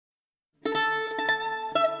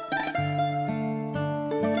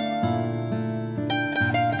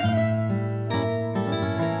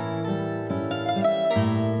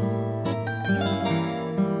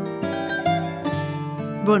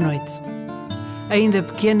Boa noite. Ainda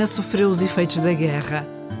pequena sofreu os efeitos da guerra.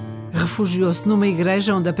 Refugiou-se numa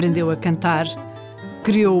igreja onde aprendeu a cantar,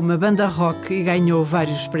 criou uma banda rock e ganhou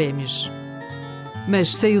vários prémios.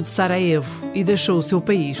 Mas saiu de Sarajevo e deixou o seu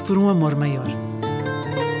país por um amor maior.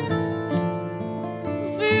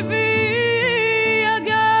 Vivi a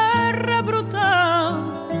guerra brutal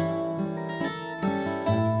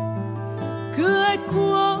que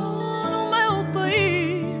ecoou no meu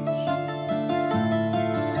país.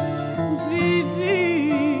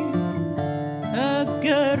 Vivi a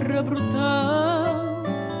guerra brutal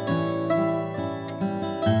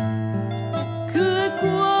que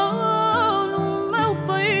ecoou no meu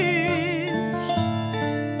país,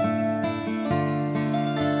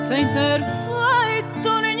 sem ter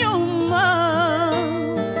feito nenhum mal.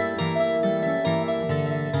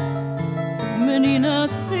 Menina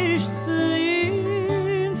triste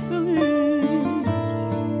e infeliz,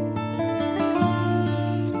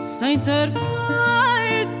 sem ter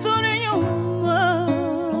feito nenhum mal.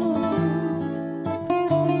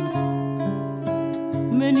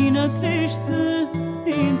 Menina triste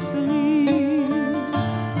e infeliz.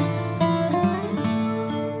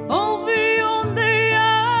 Ouvi um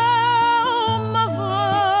dia uma voz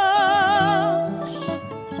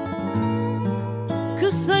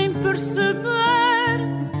que sem perceber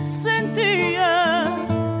sentia.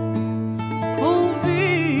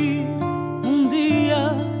 Ouvi um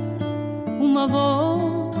dia uma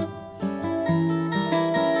voz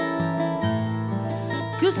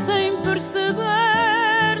que sem perceber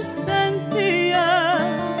sentia.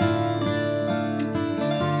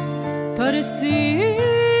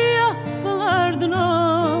 Parecia falar de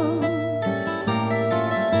nós,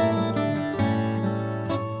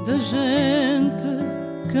 da gente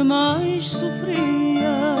que mais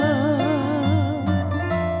sofria.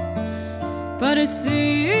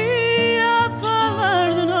 Parecia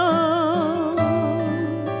falar de nós,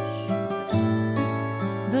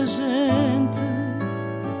 da gente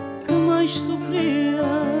que mais sofria.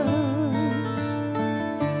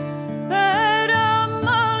 Era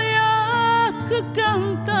Amália que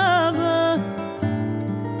cantava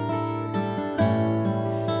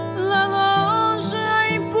lá longe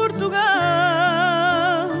em Portugal.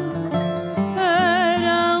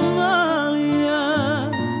 Era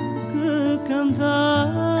Amália que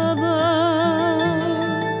cantava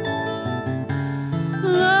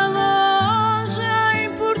lá longe em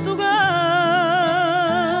Portugal,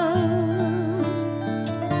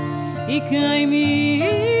 e que em mim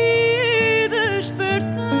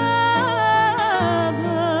despertava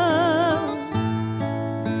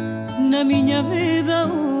na minha vida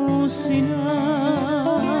um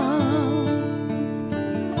sinal,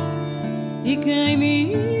 e que em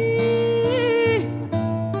mim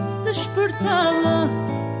despertava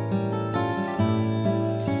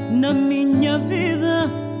na minha vida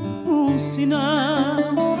um sinal.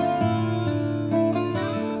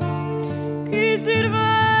 Quis ir ver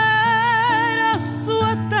a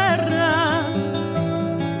sua terra,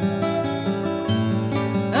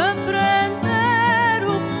 aprender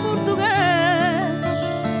o português.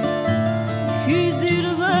 Quis ir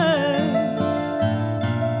ver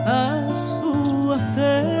a sua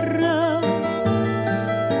terra,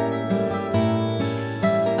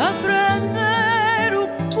 aprender o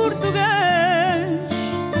português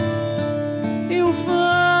e o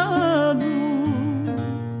fado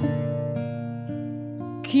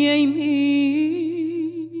que em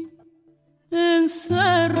mim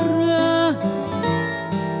encerra,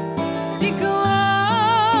 e que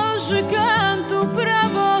hoje canto para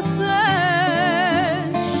vocês.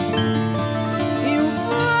 E o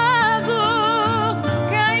fado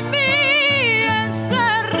que em mim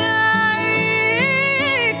encerra,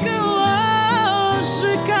 e que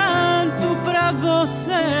hoje canto para vocês.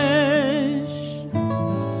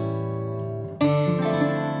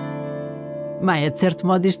 Maia, de certo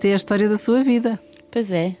modo isto é a história da sua vida.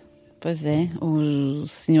 Pois é. O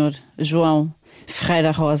senhor João Ferreira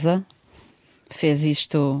Rosa fez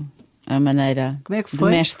isto à maneira Como é que de foi?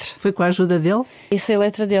 mestre. Foi com a ajuda dele? Isso é a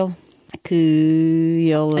letra dele, que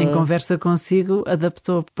ele... Em conversa consigo,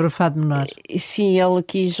 adaptou para o fado menor. Sim, ele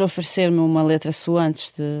quis oferecer-me uma letra sua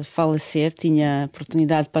antes de falecer. Tinha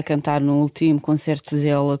oportunidade para cantar no último concerto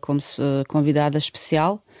dele como convidada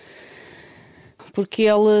especial, porque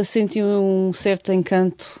ele sentiu um certo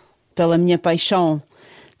encanto pela minha paixão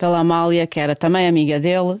pela Amália, que era também amiga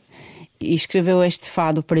dele, e escreveu este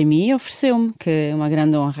fado para mim e ofereceu-me, que é uma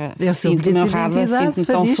grande honra. Sinto-me honrada, sinto-me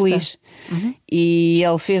tão feliz. E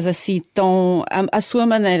ele fez assim tão à sua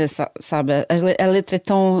maneira, sabe? A letra é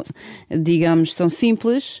tão, digamos, tão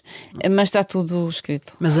simples, mas está tudo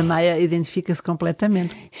escrito. Mas a Maia identifica-se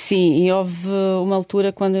completamente. Sim, e houve uma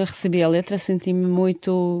altura quando eu recebi a letra, senti-me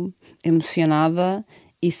muito emocionada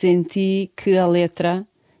e senti que a letra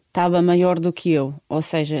estava maior do que eu. Ou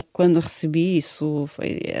seja, quando recebi isso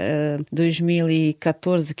foi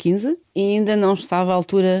 2014, 15, e ainda não estava à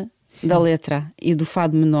altura da letra e do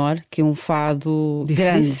fado menor, que é um fado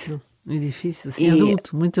difícil, grande. Difícil, assim,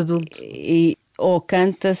 adulto, muito adulto. E ou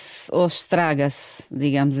canta-se ou estraga-se,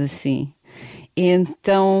 digamos assim. E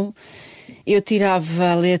então eu tirava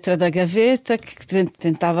a letra da gaveta, que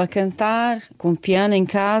tentava cantar com piano em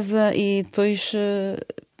casa, e depois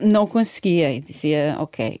não conseguia. E dizia,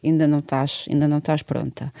 ok, ainda não estás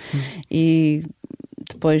pronta. E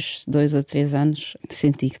depois de 2 ou 3 anos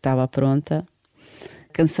senti que estava pronta.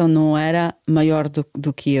 A canção não era maior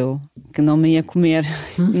do que eu, que não me ia comer,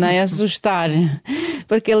 nem assustar,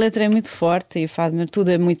 porque a letra é muito forte e o fado, tudo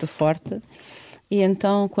é muito forte. E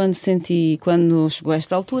então quando chegou a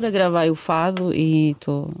esta altura, gravei o fado e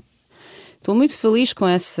estou muito feliz com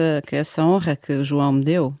essa honra que o João me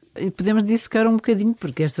deu. E podemos dissecar um bocadinho,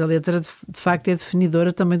 porque esta letra de facto é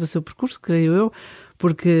definidora também do seu percurso, creio eu,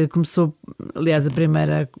 porque começou, aliás, a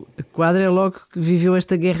primeira quadra é logo que viveu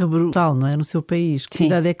esta guerra brutal, não é? No seu país. Que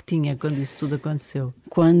idade é que tinha quando isso tudo aconteceu?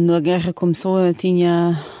 Quando a guerra começou eu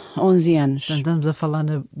tinha 11 anos. Portanto, estamos a falar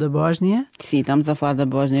da Bósnia. Sim, estamos a falar da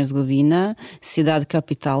Bósnia-Herzegovina, cidade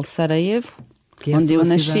capital Sarajevo, onde eu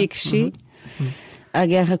nasci e cresci. A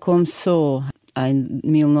guerra começou em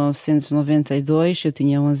 1992, eu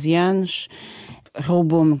tinha 11 anos,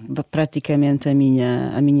 roubou-me praticamente a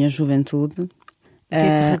minha juventude. O que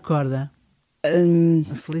é que recorda?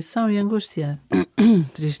 Aflição e angústia.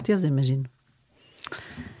 Tristeza, imagino.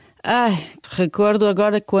 Recordo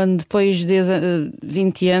agora quando depois de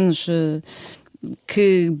 20 anos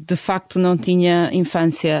que de facto não tinha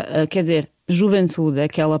infância, quer dizer, juventude,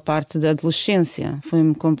 aquela parte da adolescência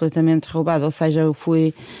foi-me completamente roubada, ou seja,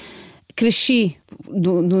 cresci de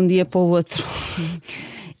um dia para o outro.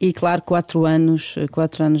 E claro, 4 anos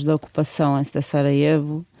da ocupação da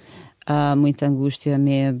Sarajevo, há muita angústia,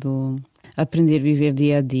 medo, aprender a viver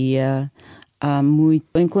dia a dia.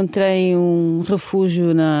 Encontrei um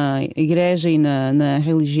refúgio na igreja e na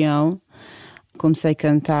religião. Comecei a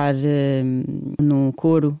cantar num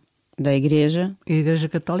coro da igreja. Igreja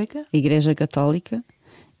Católica? Igreja Católica.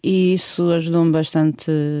 E isso ajudou-me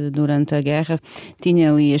bastante durante a guerra.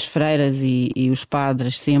 Tinha ali as freiras e os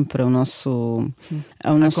padres sempre ao nosso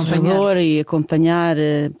redor e acompanhar.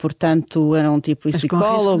 Portanto, eram tipo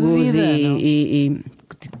psicólogos e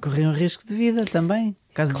corriam risco de vida também.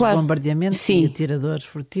 Caso de bombardeamento e atiradores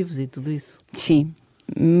furtivos e tudo isso. Sim,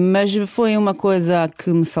 mas foi uma coisa que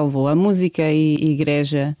me salvou. A música e a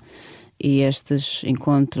igreja e estes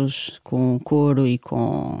encontros com o coro e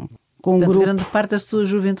com um grupo. Grande parte da sua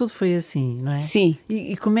juventude foi assim, não é? Sim.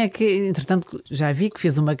 E como é que, entretanto, já vi que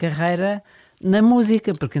fez uma carreira na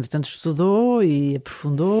música, porque entretanto estudou e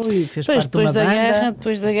aprofundou e fez parte de uma banda.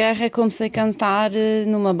 Depois da guerra comecei a cantar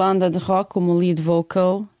numa banda de rock como lead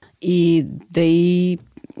vocal e daí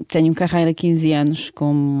tenho uma carreira de 15 anos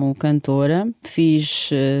como cantora.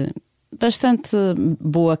 Fiz bastante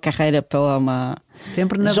boa carreira pela uma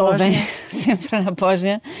sempre na jovem, Bósnia. sempre na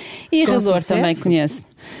Bósnia e redor também conheço.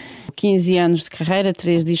 15 anos de carreira,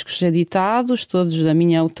 3 discos editados, todos da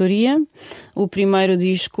minha autoria. O primeiro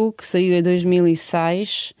disco, que saiu em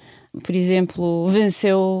 2006, por exemplo,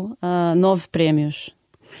 venceu 9 prémios.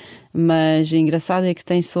 Mas o engraçado é que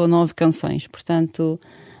tem só 9 canções, portanto...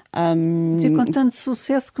 E com tanto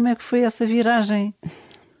sucesso, como é que foi essa viragem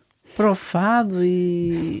para o fado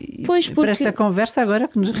e para esta conversa agora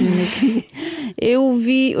que nos reúne aqui? Eu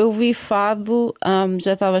vi fado,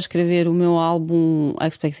 já estava a escrever o meu álbum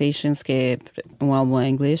Expectations, que é um álbum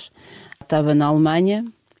em inglês. Estava na Alemanha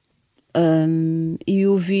e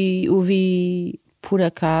ouvi por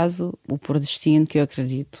acaso, ou por destino, que eu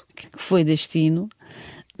acredito que foi destino,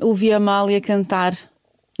 ouvi a Amália cantar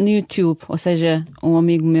no YouTube, ou seja, um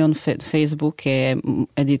amigo meu no Facebook, que é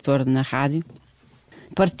editor na rádio,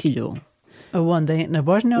 partilhou. Aonde? Na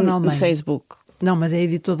Bósnia ou na Alemanha? No Facebook. Não, mas é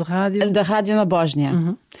editor de rádio? Da rádio na Bósnia.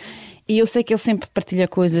 Uhum. E eu sei que ele sempre partilha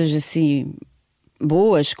coisas assim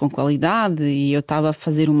boas, com qualidade, e eu estava a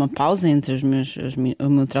fazer uma pausa entre o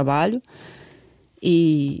meu trabalho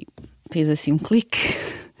e fez assim um clique.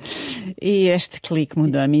 E este clique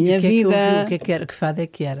mudou a minha vida. O que era? Que fado é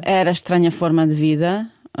que era? Era a Estranha Forma de Vida,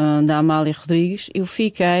 da Amália Rodrigues. Eu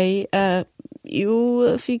fiquei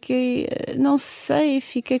eu fiquei, não sei,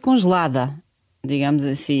 fiquei congelada, digamos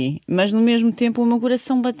assim. Mas no mesmo tempo o meu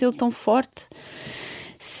coração bateu tão forte,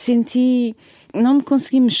 senti, não me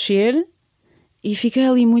consegui mexer e fiquei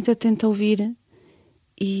ali muito atenta a ouvir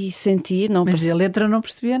e sentir. Mas a letra não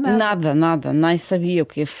percebia nada. Nada, nem sabia o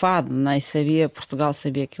que é fado, nem sabia. Portugal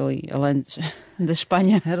sabia que além da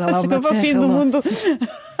Espanha Era lá uma chegava ao fim terra do mundo.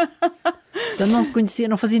 Então não conhecia,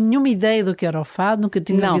 não fazia nenhuma ideia do que era o fado, nunca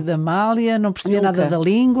tinha ouvido a Amália, não percebia nada da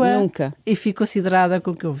língua. Nunca. E ficou siderada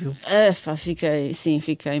com o que ouviu.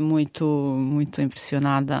 Fiquei muito, muito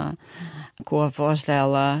impressionada com a voz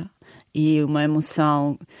dela e uma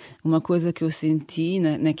emoção, uma coisa que eu senti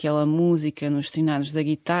naquela música, nos trinados da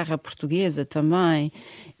guitarra portuguesa também,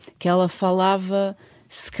 que ela falava,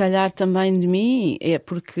 se calhar também de mim,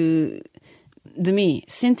 porque de mim,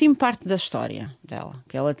 senti-me parte da história dela,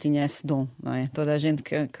 que ela tinha esse dom, não é? Toda a gente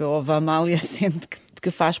que ouve a Amália sente que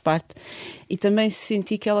faz parte. E também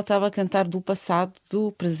senti que ela estava a cantar do passado,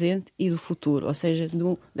 do presente e do futuro, ou seja,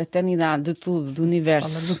 da eternidade, de tudo, do universo.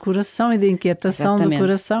 Fala do coração e da inquietação do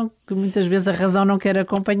coração, que muitas vezes a razão não quer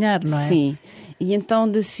acompanhar, não é? Sim, e então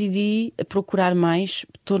decidi procurar mais,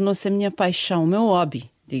 tornou-se a minha paixão, o meu hobby,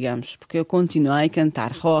 digamos, porque eu continuei a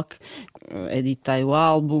cantar rock, editei o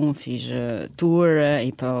álbum, fiz tour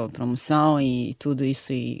e promoção e tudo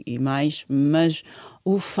isso e mais, mas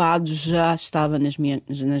o fado já estava nas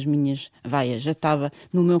minhas veias, já estava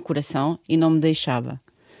no meu coração e não me deixava.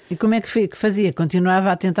 E como é que fazia?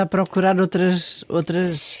 Continuava a tentar procurar outras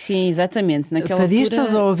Sim, exatamente. Naquela fadistas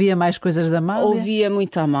altura, ou ouvia mais coisas da Amália? Ouvia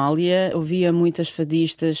muito a Amália, ouvia muitas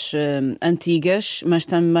fadistas antigas, mas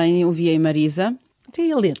também ouvia a Marisa.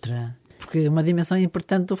 E a letra? Porque uma dimensão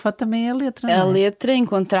importante do fado também é a letra, não é? A letra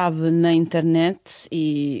encontrava na internet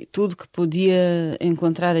e tudo que podia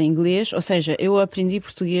encontrar em inglês, ou seja, eu aprendi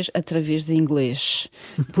português através de inglês,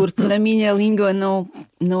 porque na minha língua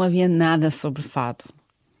não havia nada sobre fado.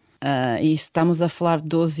 E estamos a falar de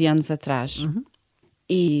 12 anos atrás. Uhum.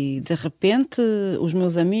 E de repente os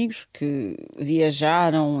meus amigos que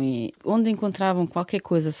viajaram e onde encontravam qualquer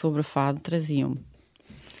coisa sobre fado traziam-me.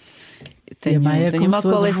 Tenho uma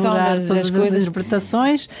coleção das coisas, as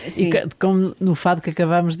interpretações. Sim. E como no fado que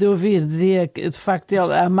acabámos de ouvir dizia que de facto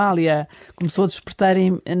a Amália começou a despertar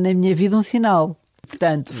na minha vida um sinal.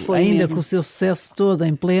 Portanto, ainda com o seu sucesso todo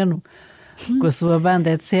em pleno, com a sua banda,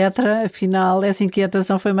 etc., afinal essa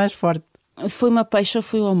inquietação foi mais forte. Foi uma paixão,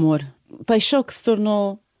 foi o amor. Paixão que se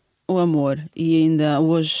tornou o amor e ainda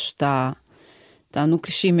hoje está no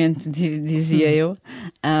crescimento, dizia eu.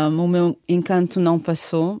 O meu encanto não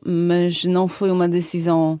passou, mas não foi uma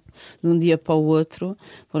decisão de um dia para o outro.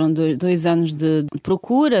 Foram 2 anos de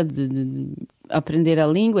procura, de aprender a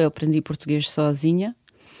língua. Eu aprendi português sozinha.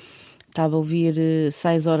 Estava a ouvir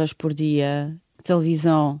 6 horas por dia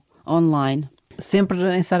televisão online.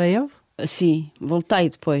 Sempre em Sarajevo? Sim, voltei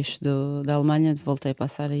depois da Alemanha, voltei para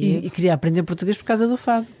Sarajevo. E queria aprender português por causa do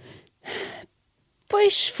fado?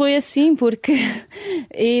 Pois foi assim, porque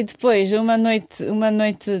e depois, uma noite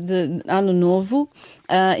de Ano Novo,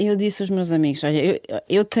 eu disse aos meus amigos, olha,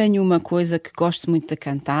 eu tenho uma coisa que gosto muito de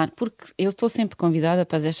cantar, porque eu estou sempre convidada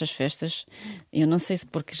para estas festas, eu não sei se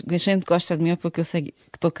porque a gente gosta de mim ou porque eu sei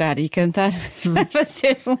tocar e cantar vai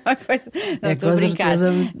ser uma coisa, não estou a brincar,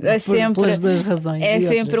 é sempre, pelas 2 razões. É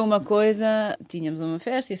sempre uma coisa, tínhamos uma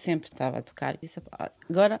festa e eu sempre estava a tocar, e disse,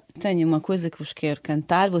 agora tenho uma coisa que vos quero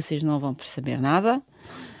cantar, vocês não vão perceber nada.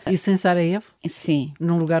 Isso em Sarajevo? Sim.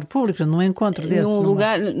 Num lugar público, num encontro desses?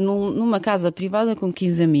 Numa casa privada com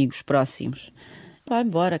 15 amigos próximos. Vai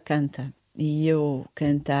embora, canta. E eu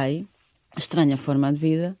cantei, Estranha Forma de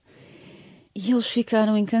Vida, e eles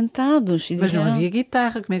ficaram encantados. E mas disseram, não havia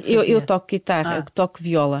guitarra, como é que fazia? Eu toco guitarra, eu toco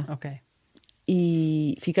viola. Ok.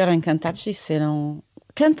 E ficaram encantados e disseram,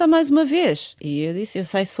 canta mais uma vez. E eu disse, eu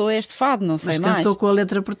sei só este fado, não sei mais. Mas cantou com a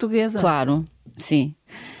letra portuguesa? Claro, sim.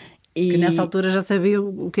 Que nessa altura já sabia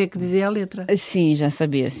o que é que dizia a letra. Sim, já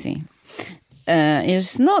sabia, sim. Eu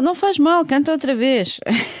disse, não faz mal, canta outra vez.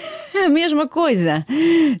 A mesma coisa.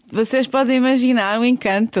 Vocês podem imaginar o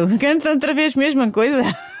encanto. Canta outra vez a mesma coisa.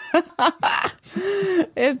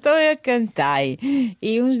 Então eu cantei.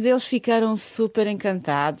 E uns deles ficaram super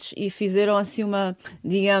encantados e fizeram assim uma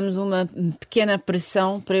pequena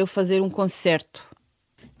pressão para eu fazer um concerto.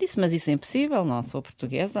 Disse, mas isso é impossível, não sou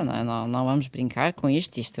portuguesa, não vamos brincar com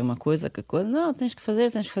isto é uma coisa que... Não, tens que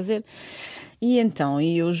fazer. E então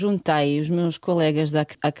eu juntei os meus colegas da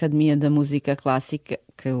Academia da Música Clássica,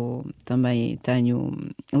 que eu também tenho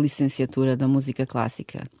licenciatura da Música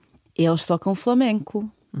Clássica. Eles tocam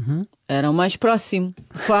flamenco. Uhum. Eram mais próximo,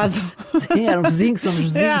 fado. Sim, eram vizinhos, somos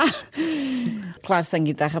vizinhos. Claro, sem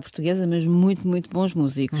guitarra portuguesa, mas muito, muito bons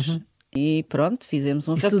músicos. Uhum. E pronto, fizemos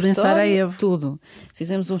um Isso tudo repertório. em Sarajevo? Tudo.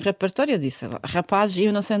 Fizemos um repertório. Eu disse, rapazes,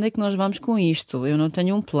 eu não sei onde é que nós vamos com isto. Eu não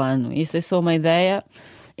tenho um plano. Isso é só uma ideia.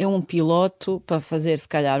 É um piloto para fazer, se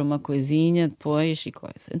calhar, uma coisinha depois e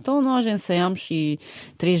coisa. Então nós ensaiámos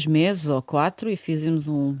 3 meses ou 4 e fizemos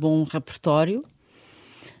um bom repertório.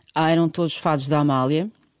 Eram todos fados da Amália.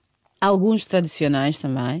 Alguns tradicionais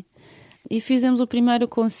também. E fizemos o primeiro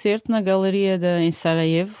concerto na galeria em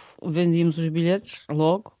Sarajevo. Vendíamos os bilhetes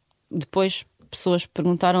logo. Depois pessoas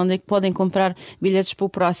perguntaram onde é que podem comprar bilhetes para o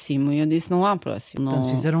próximo. E eu disse, não há próximo. Portanto,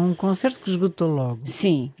 fizeram um concerto que esgotou logo.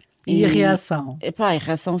 Sim. E a reação? Epá, a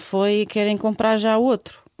reação foi, querem comprar já o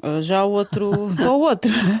outro para o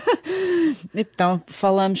outro. Então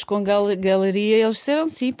falamos com a galeria e eles disseram,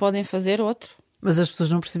 sim, podem fazer outro. Mas as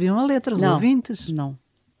pessoas não percebiam a letra, os Não, ouvintes? Não.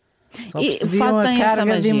 Só E percebiam o fado a tem essa carga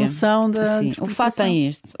de magia. emoção da Sim, o fado interpretação. tem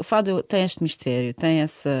isto. O fado tem este mistério, tem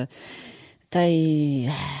essa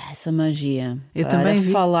magia. Eu para também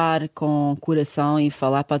vi. falar com o coração e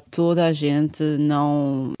falar para toda a gente,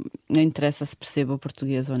 não interessa se perceba o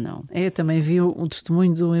português ou não. Eu também vi o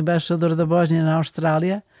testemunho do embaixador da Bósnia na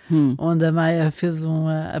Austrália, onde a Maja fez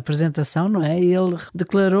uma apresentação, não é? E ele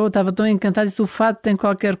declarou, estava tão encantado, disse, o fado tem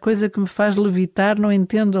qualquer coisa que me faz levitar, não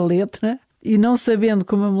entendo a letra. E não sabendo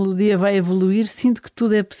como a melodia vai evoluir, sinto que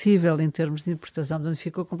tudo é possível em termos de interpretação. Portanto,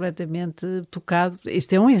 ficou completamente tocado.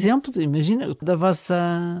 Este é um exemplo, imagina, da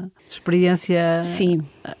vossa experiência. Sim.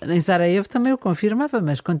 Em Sarajevo também o confirmava,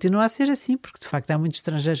 mas continua a ser assim, porque de facto há muitos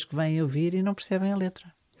estrangeiros que vêm ouvir e não percebem a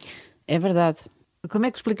letra. É verdade. Como é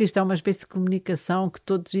que explica isto? É uma espécie de comunicação que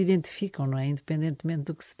todos identificam, não é? Independentemente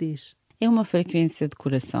do que se diz. É uma frequência de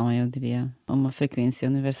coração, eu diria. Uma frequência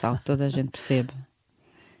universal que toda a gente percebe.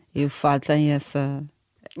 E o fado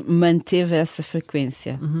manteve essa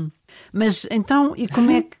frequência. Mas então, e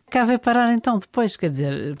como é que cá vai parar então depois? Quer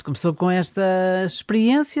dizer, começou com estas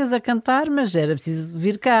experiências a cantar, mas era preciso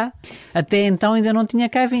vir cá. Até então ainda não tinha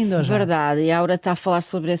cá vindo. Ou já? Verdade, e a Aura está a falar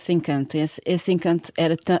sobre esse encanto. Esse encanto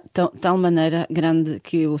era tal maneira grande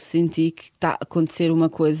que eu senti que está a acontecer uma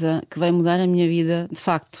coisa que vai mudar a minha vida de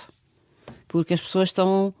facto. Porque as pessoas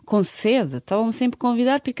estão com sede, estão sempre a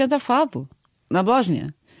convidar para ir cantar fado na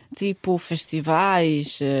Bósnia. Tipo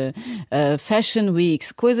festivais, fashion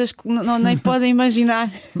weeks, coisas que nem podem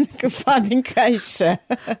imaginar que o fado encaixa.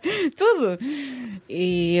 Tudo.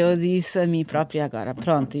 E eu disse a mim própria agora,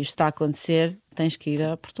 pronto, isto está a acontecer, tens que ir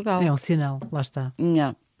a Portugal. É um sinal, lá está.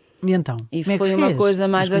 Yeah. E então? E como é que foi uma fez? coisa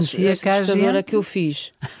mais Mas conhecia cá assustadora gente? que eu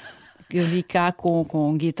fiz. Eu vi cá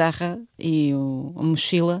com guitarra e a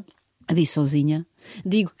mochila, vi sozinha.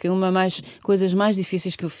 Digo que é uma das coisas mais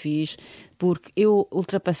difíceis que eu fiz, porque eu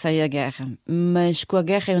ultrapassei a guerra, mas com a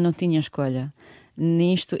guerra eu não tinha escolha.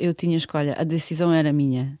 Nisto eu tinha escolha, a decisão era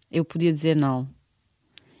minha. Eu podia dizer não,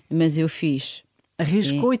 mas eu fiz.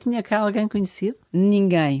 Arriscou e tinha cá alguém conhecido?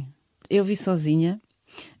 Ninguém. Eu vi sozinha,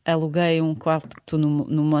 aluguei um quarto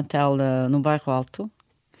num motel no Bairro Alto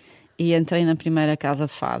e entrei na primeira casa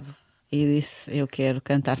de fado e disse, eu quero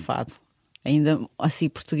cantar fado. Ainda assim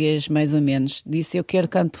português mais ou menos, disse eu quero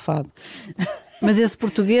canto fado. Mas esse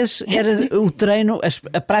português era o treino,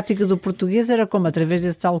 a prática do português era como? Através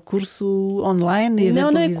desse tal curso online? E Não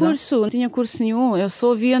é televisão? curso, não tinha curso nenhum, eu só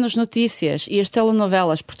ouvia nas notícias e as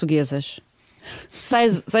telenovelas portuguesas,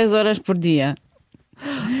 6 horas por dia.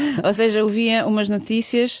 Ou seja, eu via umas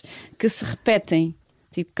notícias que se repetem,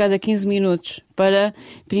 tipo cada 15 minutos, para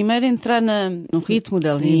primeiro entrar no ritmo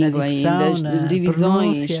da língua e das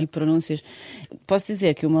divisões e pronúncias. Posso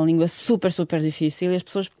dizer que é uma língua super, super difícil e as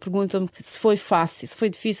pessoas perguntam-me se foi fácil, se foi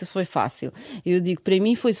difícil, se foi fácil. E eu digo, para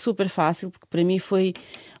mim foi super fácil, porque para mim foi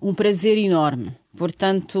um prazer enorme.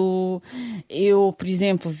 Portanto, eu, por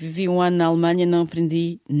exemplo, vivi um ano na Alemanha e não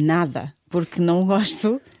aprendi nada, porque não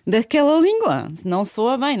gosto daquela língua. Não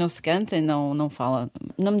soa bem, não se canta, não fala,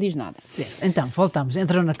 não me diz nada. Sim. Então, voltamos.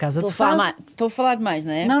 Entrou na casa de fado. Estou a falar demais,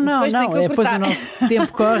 não é? Não, depois o nosso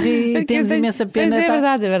tempo corre e temos imensa pena. Pois é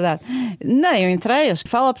verdade, é verdade. Não, eu entrei, eles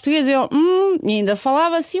falam português, e ainda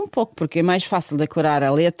falava assim um pouco, porque é mais fácil decorar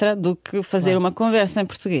a letra do que fazer uma conversa em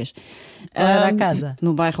português. Qual era a casa?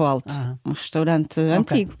 No Bairro Alto, um restaurante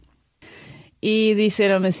antigo. E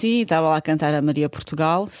disseram-me assim, estava lá a cantar a Maria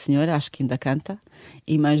Portugal, senhora, acho que ainda canta,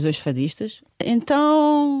 e mais 2 fadistas.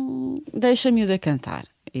 Então, deixa-me o cantar.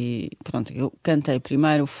 E pronto, eu cantei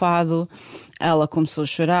primeiro o fado, ela começou a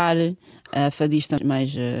chorar, a fadista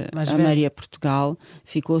mais a Maria Portugal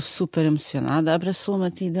ficou super emocionada,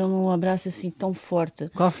 abraçou-me e deu-me um abraço assim tão forte.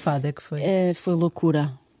 Qual fado é que foi? Foi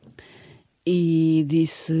Loucura. E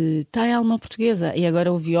disse, tem alma portuguesa. E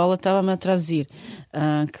agora o Viola estava-me a traduzir,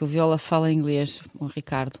 que o Viola fala inglês, o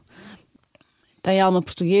Ricardo. Tem alma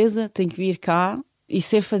portuguesa, tem que vir cá E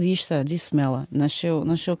ser fadista, disse-me ela,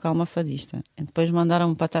 nasceu cá uma fadista. E depois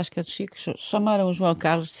mandaram-me para a Tasca do Chico, chamaram o João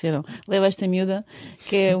Carlos, disseram, leva esta miúda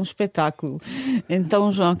que é um espetáculo. Então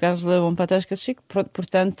o João Carlos levou-me para a Tasca do Chico,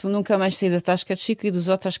 portanto nunca mais saí da Tasca do Chico e das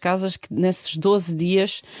outras casas que nesses 12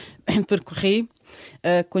 dias percorri.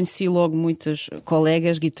 Conheci logo muitos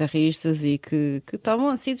colegas guitarristas e que estavam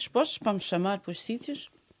assim dispostos para me chamar para os sítios,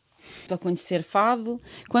 para conhecer fado.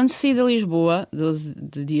 Quando saí de Lisboa, 12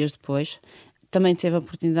 dias depois, também teve a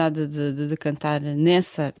oportunidade de cantar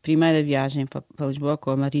nessa primeira viagem para Lisboa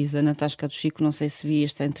com a Marisa na Tasca do Chico. Não sei se vi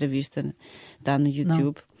esta entrevista, está no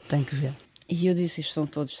YouTube. Não, tenho que ver. E eu disse, isto são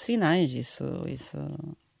todos sinais, isso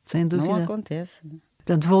Sem dúvida. não acontece.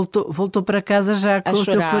 Portanto, voltou para casa já com o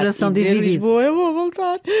seu coração dividido. Lisboa, eu vou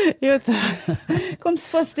voltar. Como se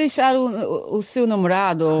fosse deixar o seu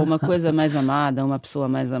namorado ou uma coisa mais amada, uma pessoa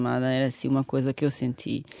mais amada. Era assim uma coisa que eu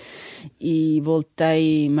senti. E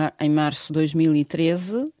voltei em março de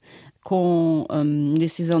 2013 com a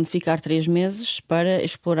decisão de ficar 3 meses para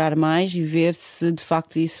explorar mais e ver se de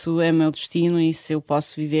facto isso é meu destino e se eu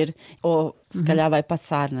posso viver ou se calhar vai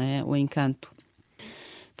passar, não é? O encanto.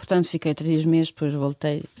 Portanto, fiquei 3 meses, depois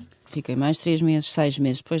voltei, fiquei mais 3 meses, 6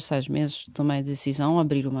 meses. Depois de 6 meses, tomei a decisão de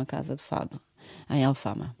abrir uma casa de fado em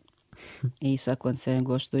Alfama. E isso aconteceu em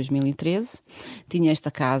agosto de 2013. Tinha esta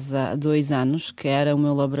casa há 2 anos, que era o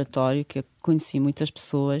meu laboratório, que eu conheci muitas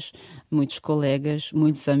pessoas, muitos colegas,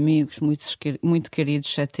 muitos amigos, muito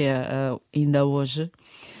queridos até ainda hoje.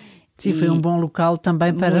 Sim, foi um bom local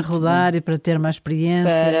também para rodar e para ter mais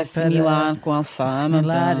experiência. Para assimilar com a Alfama,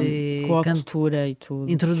 com a cultura e tudo.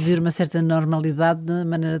 Introduzir uma certa normalidade na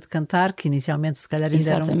maneira de cantar, que inicialmente se calhar ainda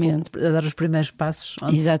era a dar os primeiros passos,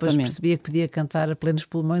 onde depois percebia que podia cantar a plenos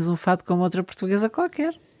pulmões um fado como outra portuguesa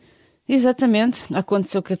qualquer. Exatamente.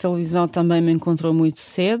 Aconteceu que a televisão também me encontrou muito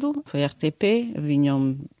cedo, foi a RTP,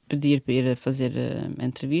 vinham pedir para ir a fazer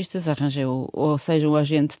entrevistas, arranjei, ou seja, o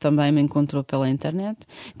agente também me encontrou pela internet.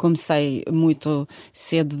 Comecei muito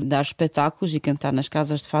cedo a dar espetáculos e cantar nas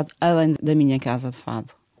casas de fado, além da minha casa de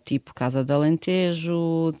fado. Tipo Casa de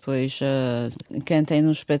Alentejo, depois cantei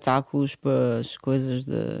nos espetáculos para as coisas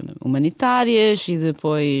humanitárias e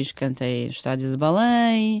depois cantei no Estádio de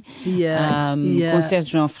Belém, concerto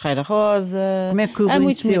de João Ferreira Rosa. Como é que o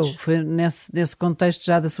conheceu? Foi nesse contexto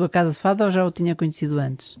já da sua casa de fado ou já o tinha conhecido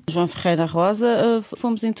antes? João Ferreira Rosa,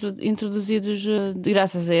 fomos introduzidos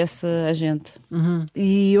graças a esse agente. Uhum.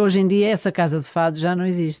 E hoje em dia essa casa de fado já não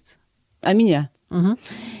existe? A minha? Uhum.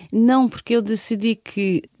 Não, porque eu decidi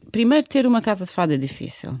que primeiro ter uma casa de fado é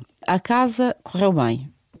difícil. A casa correu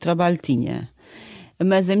bem, o trabalho tinha,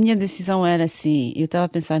 mas a minha decisão era assim, eu estava a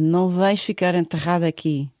pensar, não vais ficar enterrada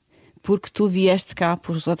aqui, porque tu vieste cá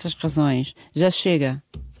por outras razões, já chega.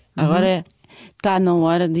 Agora está na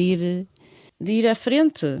hora de ir à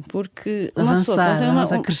frente, porque uma avançar,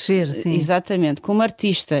 pessoa a crescer, sim. Exatamente, como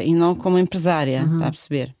artista e não como empresária, está a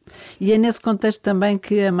perceber? E é nesse contexto também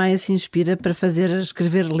que a Maia se inspira para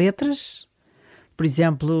escrever letras? Por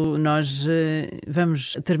exemplo, nós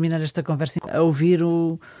vamos terminar esta conversa a ouvir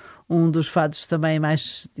um dos fados também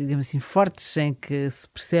mais, digamos assim, fortes, em que se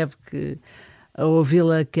percebe que a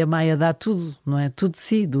ouvi-la que a Maia dá tudo, não é? Tudo de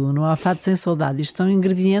si, não há fado sem saudade. Isto são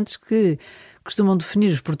ingredientes que costumam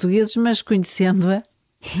definir os portugueses, mas conhecendo-a,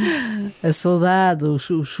 a saudade, o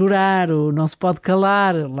chorar, o não se pode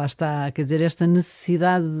calar, lá está, quer dizer, esta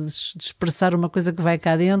necessidade de expressar uma coisa que vai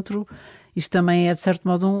cá dentro, isto também é de certo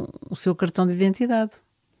modo o seu cartão de identidade.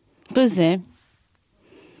 Pois é,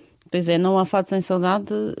 não há fado sem saudade.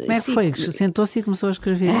 Como é que foi? Sentou-se e começou a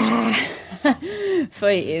escrever isto?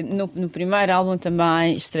 Foi no primeiro álbum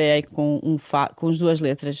também estreiei com as 2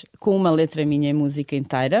 letras, com uma letra minha em música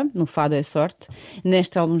inteira, no Fado é Sorte.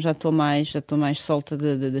 Neste álbum já estou mais solta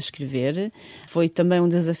de escrever. Foi também um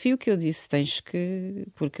desafio que eu disse,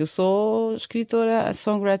 porque eu sou escritora,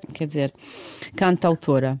 songwriter, quer dizer,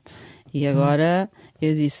 cantautora. E agora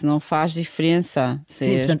eu disse, não faz diferença.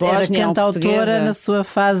 Sim, portanto, era cantautora na sua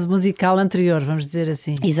fase musical anterior, vamos dizer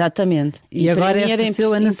assim. Exatamente. E agora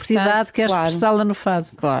essa a necessidade que é expressá-la no fado.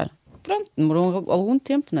 Claro. Pronto, demorou algum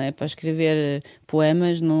tempo, não é? Para escrever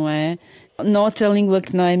poemas, não é? Noutra língua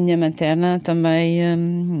que não é a minha materna também.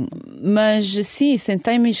 Mas sim,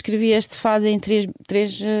 sentei-me e escrevi este fado em 3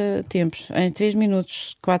 tempos, em 3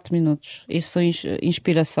 minutos, 4 minutos. Isso é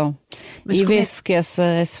inspiração. Mas e vê-se que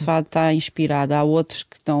esse fado está inspirado. Há outros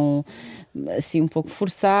que estão assim um pouco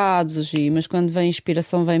forçados, mas quando vem a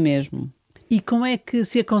inspiração vem mesmo. E como é que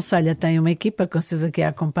se aconselha? Tem uma equipa, com certeza, que a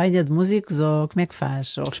acompanha de músicos, ou como é que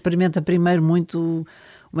faz? Ou experimenta primeiro muito,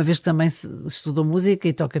 uma vez que também estudou música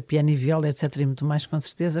e toca piano e viola, etc, e muito mais, com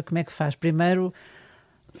certeza, como é que faz? Primeiro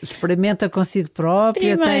Experimenta consigo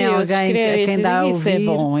própria, tem Primeiro alguém a quem dá a isso é ouvir.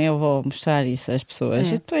 bom, eu vou mostrar isso às pessoas.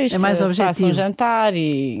 E depois É mais faço um objetivo. jantar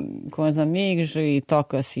e, com os amigos e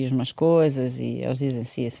toco assim umas coisas e eles dizem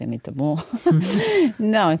sim, isso é muito bom.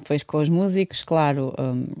 Não, e depois com os músicos, claro,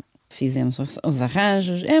 fizemos os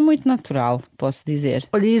arranjos. É muito natural, posso dizer.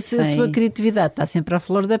 Olha, isso, a Sem- sua criatividade está sempre à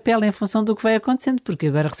flor da pele em função do que vai acontecendo, porque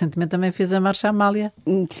agora recentemente também fez a marcha Amália.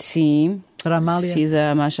 Sim, Para a Amália. fiz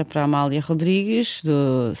a marcha para a Amália Rodrigues,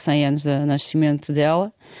 do 100 anos do nascimento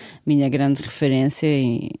dela, minha grande referência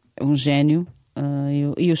e um gênio.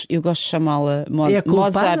 Eu gosto de chamá-la É a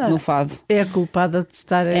culpada? Mozart no fado. É a culpada de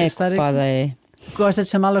estar Culpada, aqui. é Gosta de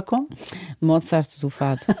chamá-la como? Mozart do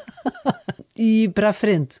fado. E para a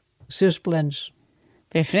frente, os seus planos.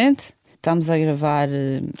 Para a frente, estamos a gravar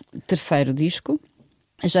terceiro disco.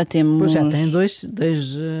 Já temos Pois já tem dois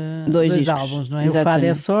discos, álbuns, não é? O Fado é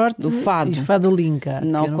exatamente. Sorte Do Fado. e Fado Linka.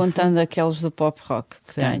 Não que no contando aqueles do pop rock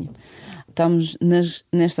que Certo. tenho. Estamos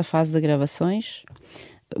nesta fase de gravações.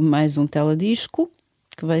 Mais um teledisco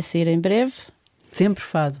que vai sair em breve. Sempre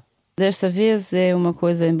Fado. Desta vez é uma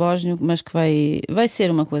coisa em bósnio, mas que vai ser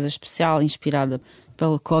uma coisa especial, inspirada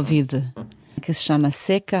pelo Convida, que se chama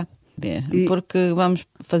Seca. Porque vamos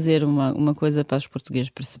fazer uma coisa para os portugueses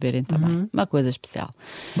perceberem também. Uma coisa especial.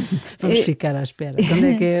 Vamos ficar à espera. Quando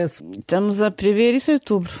é que é? Estamos a prever isso em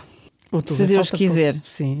outubro. Se Deus Falta quiser. pouco.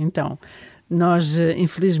 Sim, então. Nós,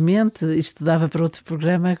 infelizmente, isto dava para outro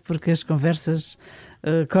programa, porque as conversas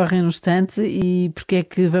correm no instante. E porque é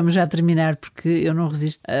que vamos já terminar? Porque eu não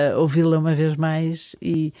resisto a ouvi-la uma vez mais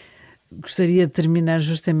e gostaria de terminar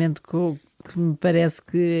justamente com o que me parece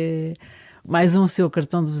que é mais um seu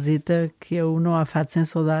cartão de visita, que é o Não Há Fado Sem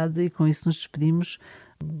Saudade, e com isso nos despedimos.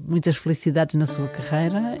 Muitas felicidades na sua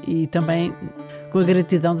carreira e também com a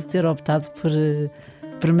gratidão de ter optado por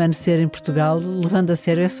permanecer em Portugal, levando a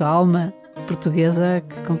sério essa alma portuguesa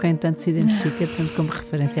com quem tanto se identifica, tendo como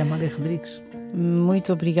referência a Amália Rodrigues.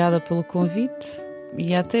 Muito obrigada pelo convite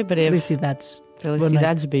e até breve. Felicidades.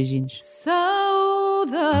 Felicidades, beijinhos.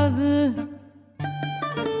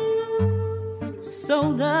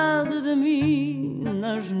 Saudade de mim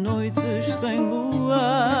nas noites sem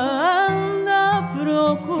lua, anda à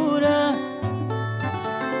procura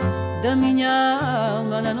da minha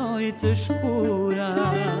alma na noite escura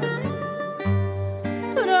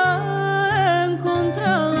para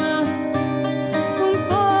encontrá-la,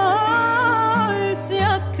 põe-se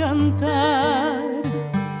a cantar,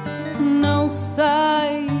 não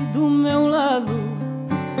sai do meu lado,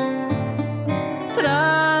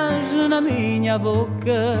 traz na minha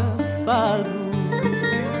boca fado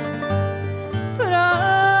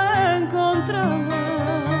para encontrá-la,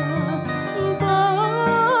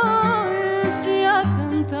 põe-se a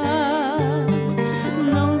cantar,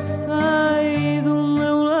 não sai do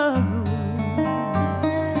meu lado,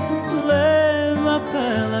 leva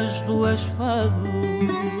pelas ruas fado,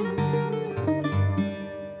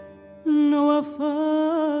 não há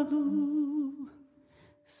fado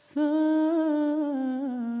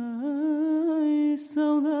sem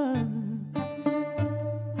saudade,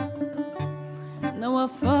 não há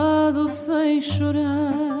fado sem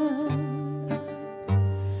chorar,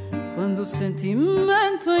 quando o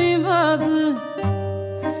sentimento invade,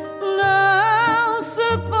 não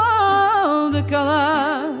se pode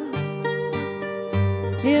calar,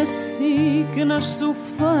 é assim que nasce o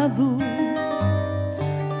fado,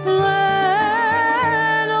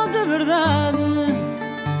 pleno de verdade.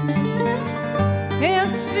 É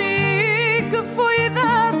assim que foi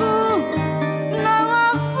dado, não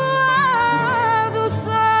há fado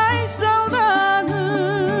sem saudade.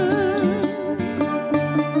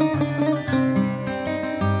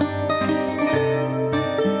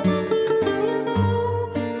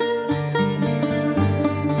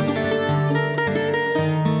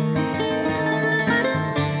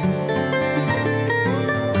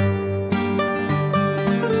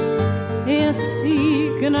 É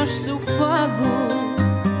assim que nasce o fado,